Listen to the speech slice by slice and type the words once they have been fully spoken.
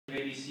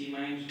See,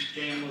 my name is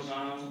J.M.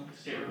 Lozano,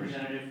 State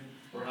Representative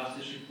for House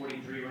District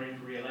 43, running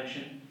for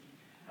re-election.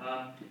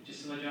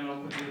 Just to let you know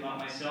quickly about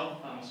myself,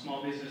 I'm a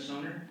small business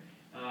owner.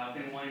 I've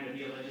been wanting to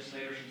be a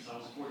legislator since I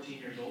was 14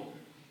 years old.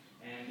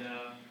 And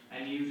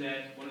I knew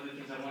that one of the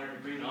things I wanted to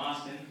bring to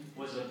Austin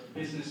was a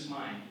business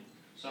mind.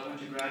 So I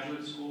went to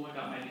graduate school, I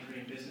got my degree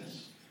in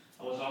business.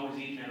 I was always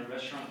eating at a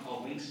restaurant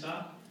called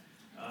Wingstop.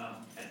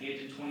 At the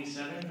age of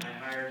 27, I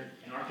hired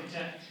an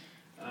architect,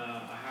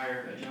 I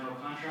hired a general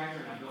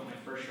contractor, and I built my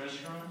first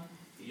restaurant.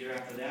 The year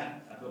after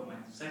that, I built my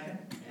second,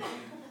 and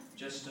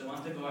just a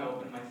month ago, I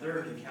opened my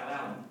third in Cal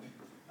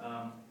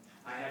Allen.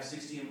 I have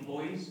 60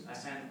 employees. I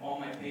send all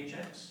my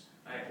paychecks.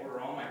 I order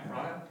all my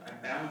product. I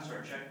balance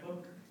our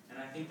checkbook, and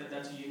I think that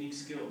that's a unique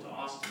skill to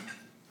Austin.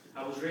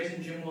 I was raised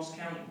in Jim Wells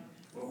County,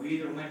 where we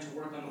either went to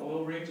work on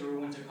oil rigs or we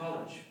went to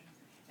college.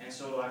 And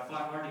so I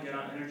fought hard to get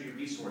on energy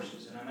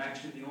resources, and I'm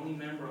actually the only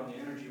member on the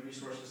Energy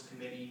Resources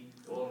Committee,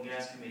 the Oil and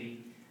Gas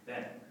Committee,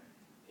 that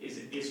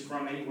is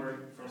from anywhere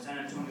from San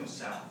Antonio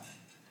south.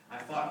 I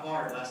fought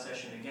hard last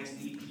session against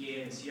the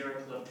EPA and the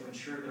Sierra Club to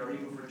ensure that our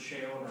Eagle Ford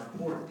Shale and our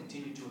port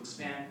continue to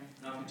expand,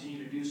 and I'll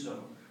continue to do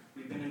so.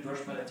 We've been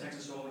endorsed by the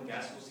Texas Oil and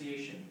Gas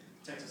Association,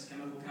 Texas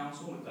Chemical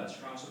Council. We've got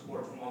strong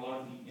support from a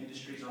lot of the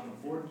industries on the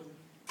port.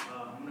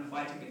 I'm going to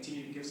fight to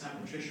continue to give San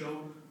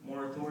Patricio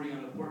more authority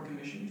on the Port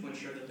Commission to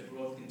ensure that the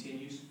growth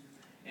continues.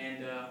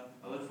 And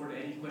I look forward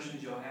to any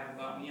questions you'll have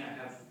about me. I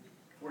have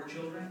 4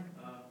 children.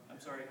 I'm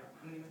sorry,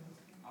 how many?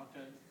 I'll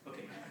tell you.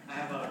 Okay. I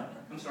have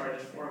I'm sorry,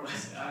 there's 4 of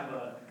us. I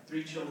have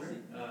 3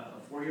 children,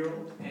 a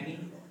 4-year-old, Penny,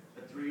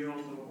 a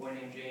 3-year-old little boy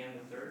named J.M.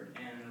 III,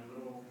 and a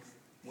little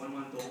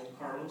 1-month-old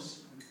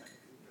Carlos.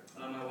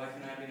 My wife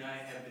and I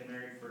have been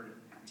married for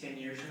 10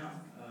 years now.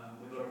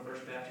 We go to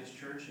First Baptist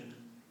Church in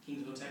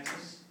Kingsville,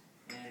 Texas,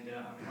 and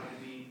I'm proud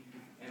to be,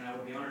 and I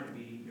would be honored to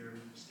be your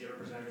state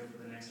representative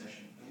for the next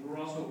session. And we were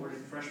also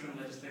awarded Freshman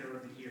Legislator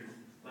of the Year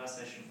last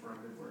session for our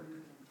good work.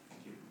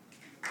 Thank you.